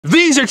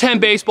These are 10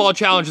 baseball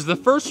challenges. The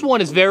first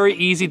one is very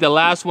easy. The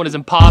last one is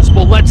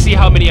impossible. Let's see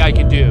how many I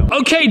can do.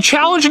 Okay,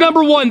 challenge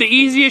number one, the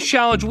easiest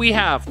challenge we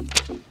have.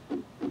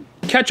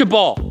 Catch a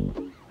ball.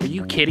 Are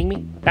you kidding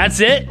me? That's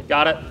it?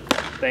 Got it.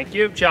 Thank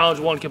you. Challenge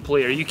one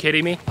complete. Are you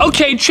kidding me?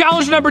 Okay,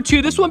 challenge number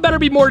two. This one better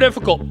be more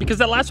difficult because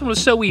that last one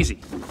was so easy.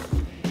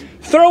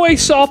 Throw a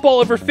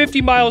softball over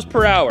 50 miles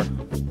per hour.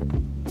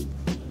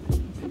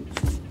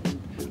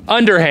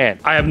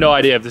 Underhand. I have no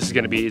idea if this is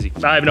gonna be easy.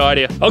 I have no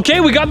idea.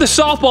 Okay, we got the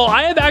softball.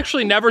 I have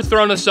actually never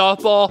thrown a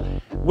softball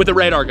with a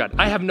radar gun.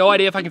 I have no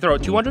idea if I can throw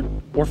it 200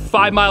 or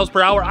 5 miles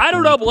per hour. I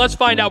don't know, but let's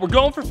find out. We're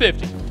going for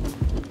 50.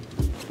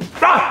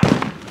 Ah!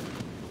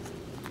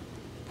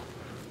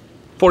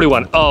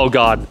 41. Oh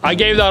God. I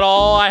gave that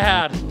all I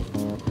had.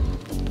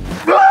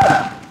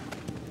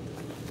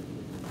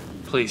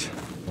 Please.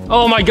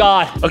 Oh my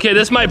God. Okay,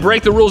 this might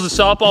break the rules of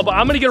softball, but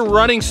I'm gonna get a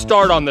running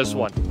start on this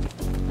one.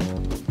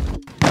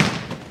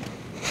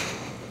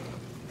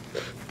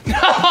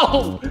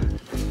 No!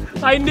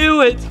 I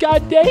knew it,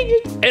 God dang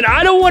it. And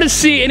I don't want to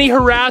see any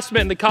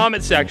harassment in the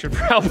comment section for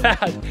how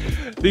bad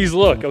these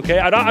look, okay?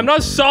 I'm not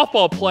a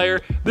softball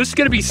player. This is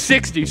gonna be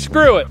 60,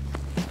 screw it.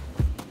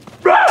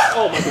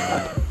 Oh my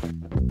God.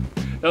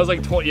 That was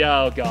like 20,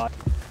 yeah, oh God.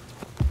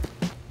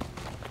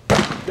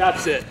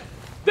 That's it.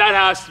 That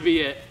has to be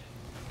it.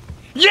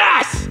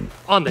 Yes!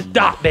 On the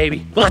dot,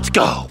 baby. Let's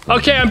go.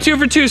 Okay, I'm 2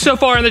 for 2 so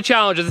far in the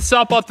challenges. The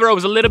softball throw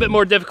was a little bit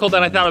more difficult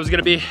than I thought it was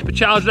gonna be. But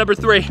challenge number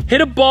 3,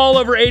 hit a ball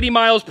over 80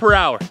 miles per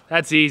hour.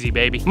 That's easy,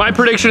 baby. My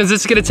prediction is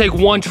this is gonna take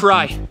 1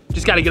 try.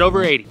 Just gotta get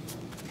over 80.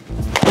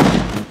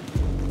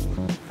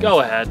 Go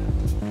ahead.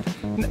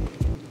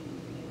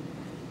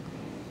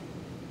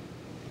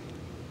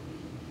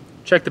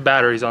 Check the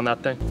batteries on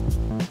that thing.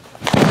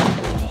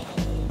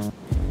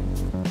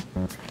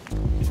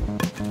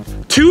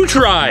 2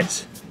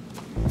 tries.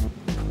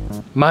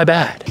 My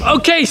bad.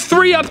 Okay,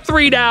 3 up,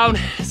 3 down.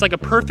 It's like a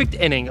perfect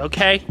inning,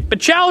 okay? But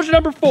challenge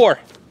number 4,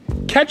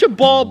 catch a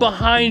ball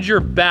behind your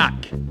back.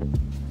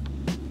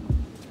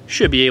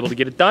 Should be able to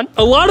get it done.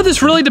 A lot of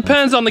this really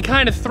depends on the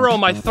kind of throw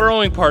my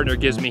throwing partner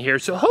gives me here,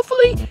 so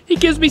hopefully he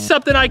gives me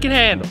something I can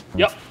handle.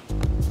 Yep.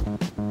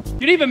 You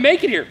didn't even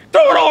make it here.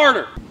 Throw it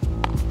harder.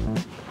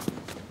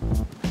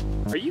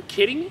 Are you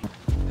kidding me?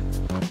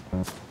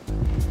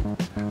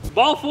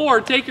 Ball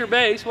 4, take your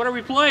base. What are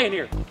we playing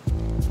here?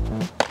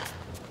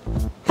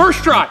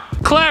 First try.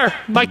 Claire,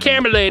 my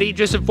camera lady,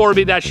 just informed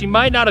me that she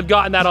might not have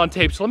gotten that on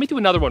tape, so let me do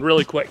another one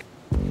really quick.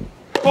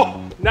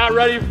 Oh, not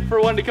ready for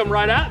one to come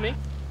right at me.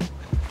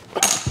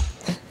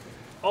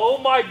 Oh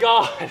my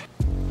God.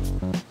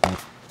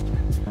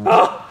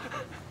 Oh,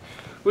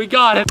 we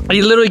got it.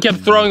 He literally kept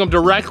throwing them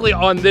directly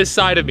on this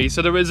side of me,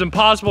 so it was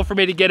impossible for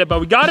me to get it, but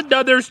we got it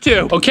done. There's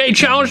 2. Okay,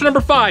 challenge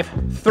number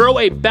 5, throw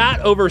a bat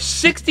over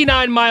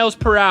 69 miles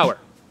per hour.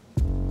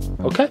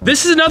 Okay.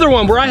 This is another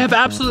one where I have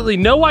absolutely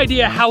no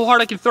idea how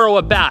hard I can throw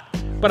a bat,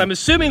 but I'm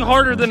assuming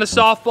harder than a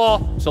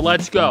softball, so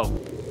let's go.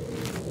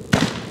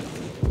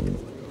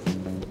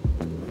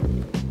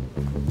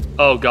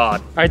 Oh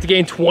God. I have to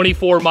gain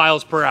 24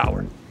 miles per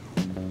hour.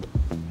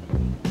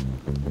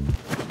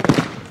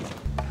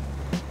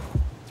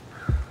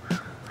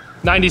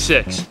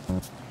 $96.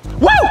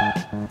 Woo!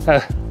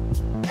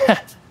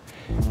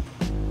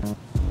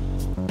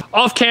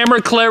 Off camera,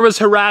 Claire was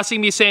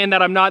harassing me saying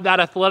that I'm not that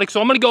athletic,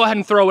 so I'm gonna go ahead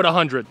and throw it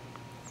 100.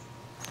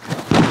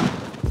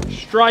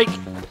 Strike.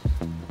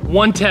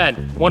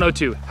 110,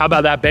 102. How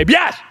about that, babe?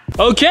 Yes!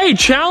 Okay,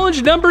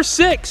 challenge number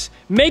 6.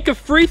 Make a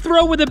free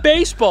throw with a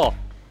baseball.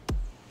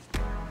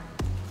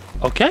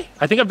 Okay,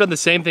 I think I've done the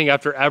same thing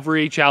after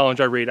every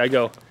challenge I read. I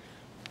go,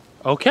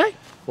 okay,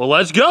 well,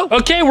 let's go.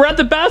 Okay, we're at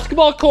the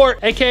basketball court,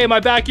 AKA my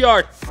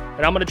backyard,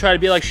 and I'm gonna try to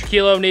be like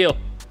Shaquille O'Neal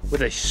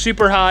with a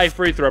super high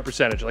free throw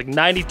percentage, like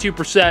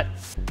 92%.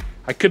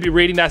 I could be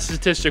reading that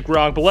statistic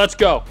wrong, but let's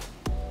go.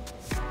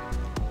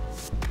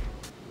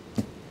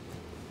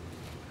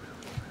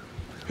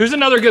 Who's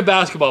another good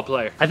basketball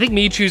player? I think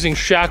me choosing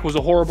Shaq was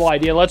a horrible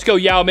idea. Let's go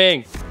Yao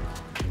Ming.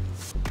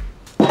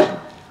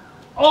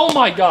 Oh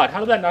my God,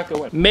 how did that not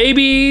go in?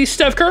 Maybe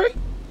Steph Curry?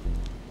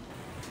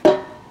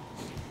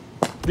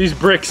 These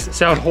bricks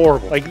sound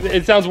horrible. Like,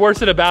 it sounds worse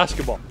than a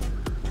basketball.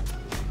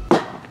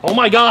 Oh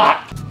my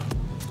God.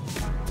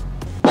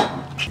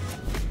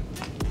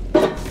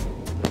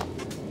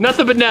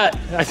 Nothing but net,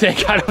 I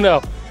think, I don't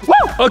know.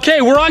 Woo!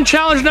 Okay, we're on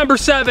challenge number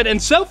 7, and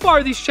so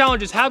far these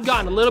challenges have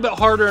gotten a little bit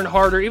harder and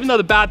harder, even though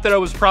the bat throw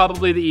was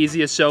probably the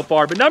easiest so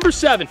far. But number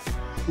 7,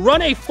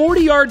 run a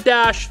 40-yard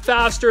dash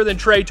faster than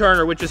Trey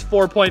Turner, which is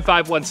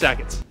 4.51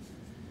 seconds.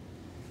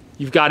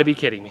 You've got to be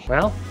kidding me.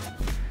 Well,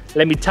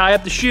 let me tie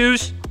up the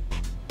shoes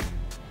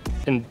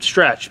and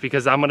stretch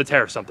because I'm gonna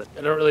tear something.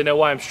 I don't really know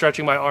why I'm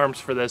stretching my arms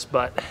for this,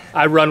 but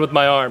I run with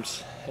my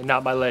arms and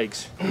not my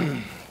legs.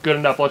 Good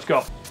enough, let's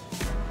go.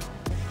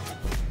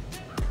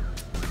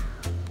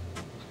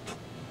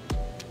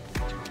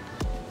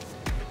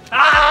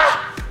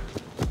 Ah!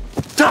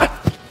 Time!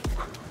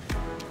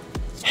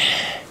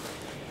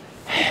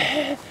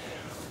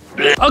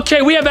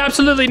 Okay, we have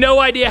absolutely no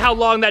idea how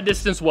long that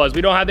distance was.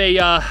 We don't have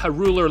a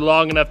ruler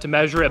long enough to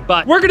measure it,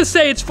 but we're gonna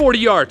say it's 40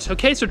 yards,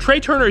 okay? So Trey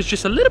Turner is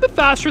just a little bit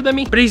faster than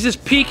me, but he's this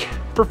peak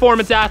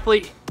performance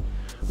athlete,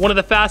 one of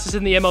the fastest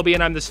in the MLB,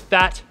 and I'm this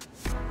fat,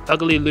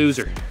 ugly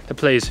loser that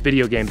plays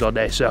video games all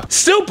day, so.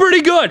 Still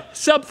pretty good,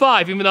 sub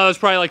 5, even though it's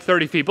probably like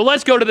 30 feet, but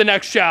let's go to the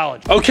next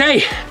challenge.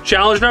 Okay,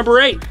 challenge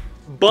number 8.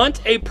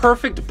 Bunt a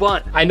perfect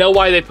bunt. I know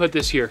why they put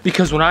this here.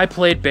 Because when I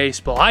played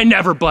baseball, I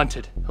never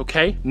bunted,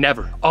 okay?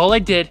 Never. All I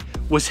did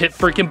was hit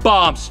freaking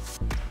bombs.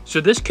 So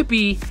this could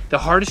be the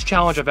hardest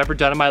challenge I've ever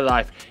done in my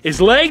life,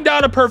 is laying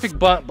down a perfect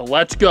bunt, but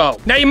let's go.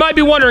 Now you might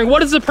be wondering,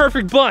 what is the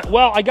perfect bunt?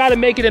 Well, I gotta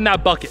make it in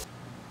that bucket.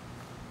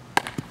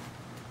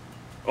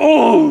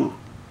 Oh!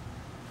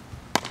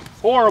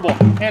 Horrible,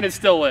 and it's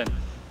still in.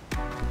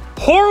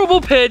 Horrible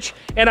pitch,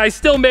 and I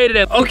still made it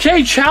in.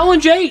 Okay,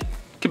 challenge 8.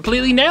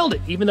 Completely nailed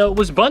it, even though it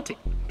was bunting.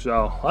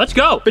 So let's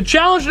go. But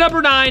challenge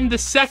number 9, the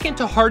second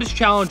to hardest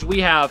challenge we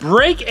have,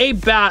 break a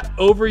bat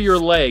over your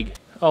leg.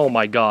 Oh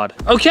my God.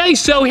 Okay,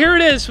 so here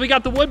it is. We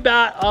got the wood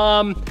bat.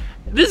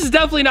 This is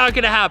definitely not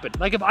gonna happen.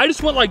 Like if I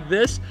just went like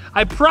this,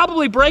 I'd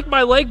probably break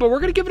my leg, but we're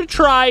gonna give it a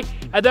try,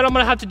 and then I'm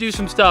gonna have to do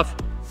some stuff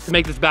to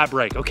make this bat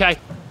break, okay?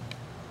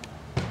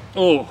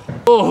 Oh,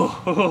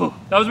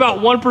 that was about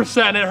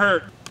 1%, it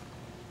hurt.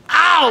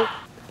 Ow!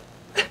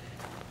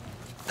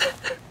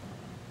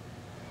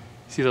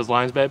 See those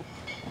lines, babe?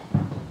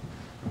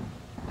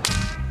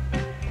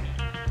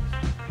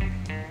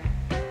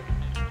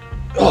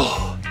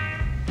 Oh.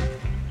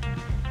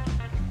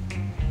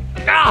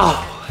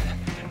 Ow!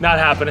 Not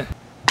happening.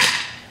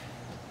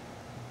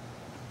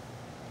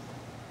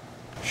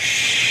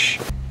 Shh.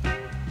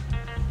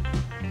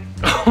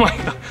 Oh my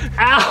God.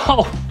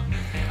 Ow!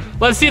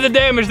 Let's see the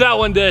damage that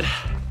one did.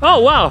 Oh,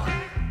 wow.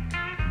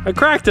 I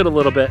cracked it a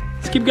little bit.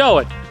 Let's keep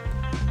going.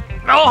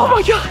 Oh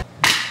my God.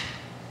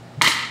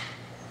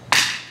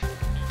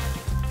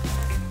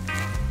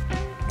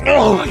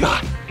 Oh my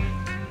God.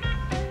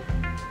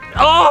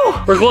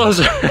 Oh, we're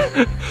closer.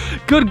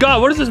 Good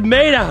God, what is this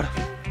made out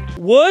of?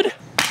 Wood?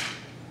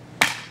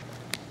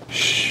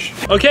 Shh.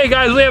 Okay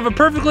guys, we have a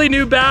perfectly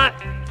new bat.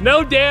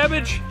 No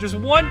damage, just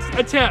one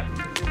attempt.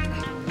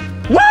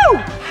 Woo!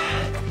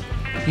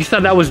 You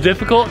thought that was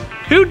difficult?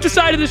 Who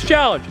decided this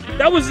challenge?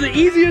 That was the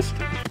easiest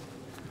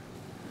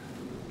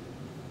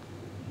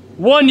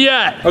one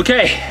yet.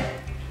 Okay,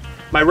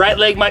 my right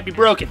leg might be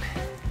broken,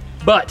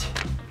 but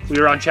we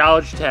are on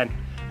challenge 10.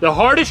 The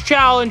hardest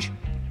challenge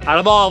out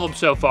of all of them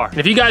so far. And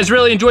if you guys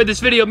really enjoyed this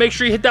video, make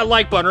sure you hit that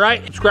like button, all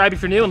right? Subscribe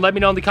if you're new, and let me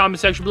know in the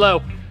comment section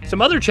below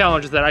some other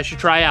challenges that I should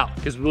try out,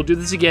 because we'll do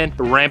this again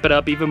to ramp it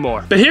up even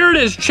more. But here it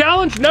is,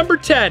 challenge number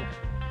 10.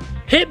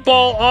 Hit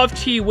ball off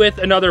tee with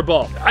another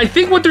ball. I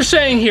think what they're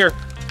saying here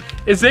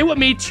is they want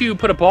me to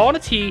put a ball on a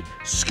tee,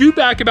 scoot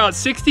back about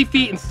 60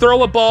 feet and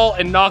throw a ball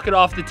and knock it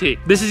off the tee.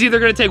 This is either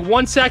gonna take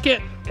 1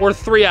 second or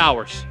 3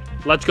 hours.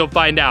 Let's go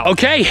find out.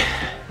 Okay,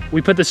 we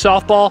put the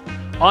softball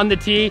on the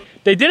tee.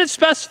 They didn't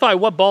specify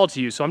what ball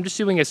to use, so I'm just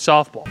doing a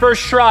softball.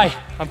 First try,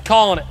 I'm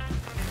calling it.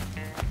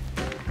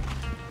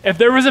 If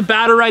there was a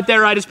batter right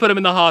there, I just put him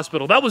in the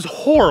hospital. That was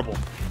horrible.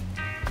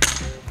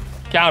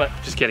 Count it,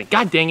 just kidding.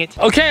 God dang it.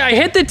 Okay, I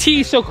hit the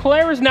tee, so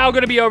Claire is now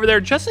gonna be over there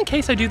just in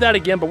case I do that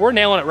again, but we're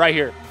nailing it right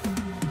here.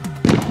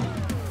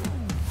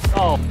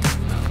 Oh,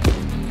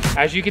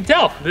 as you can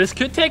tell, this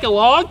could take a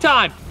long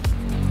time.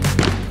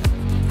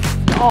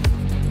 Oh,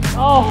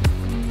 oh,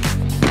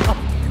 oh,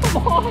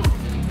 come on.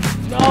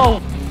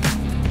 No.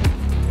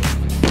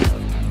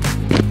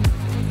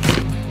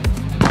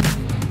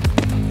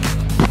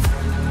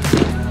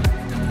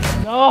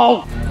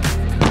 No.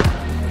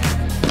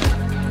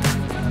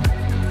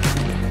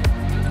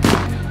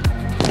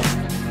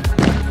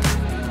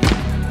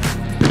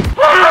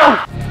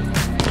 Ah!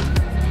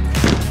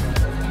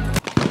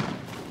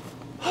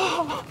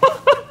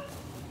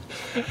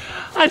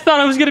 I thought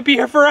I was gonna be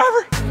here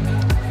forever.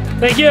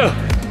 Thank you.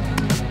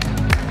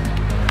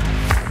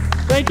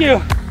 Thank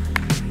you.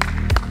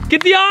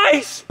 Get the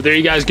ice! There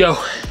you guys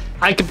go.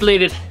 I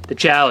completed the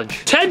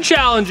challenge. 10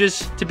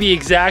 challenges to be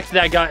exact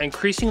that got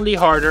increasingly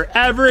harder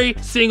every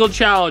single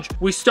challenge.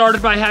 We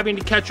started by having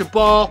to catch a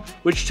ball,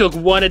 which took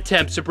 1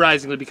 attempt,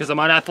 surprisingly, because I'm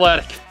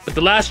unathletic. But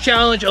the last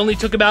challenge only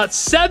took about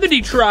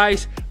 70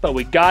 tries, but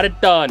we got it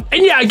done.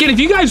 And yeah, again, if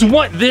you guys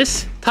want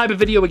this type of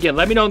video again,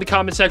 let me know in the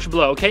comment section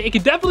below, okay? It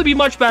could definitely be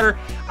much better.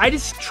 I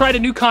just tried a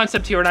new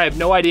concept here and I have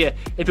no idea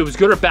if it was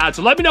good or bad.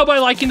 So let me know by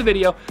liking the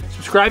video,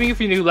 subscribing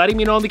if you're new, letting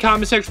me know in the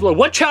comment section below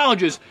what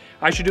challenges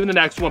I should do in the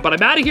next one. But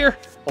I'm out of here.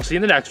 I'll see you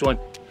in the next one.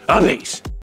 Peace.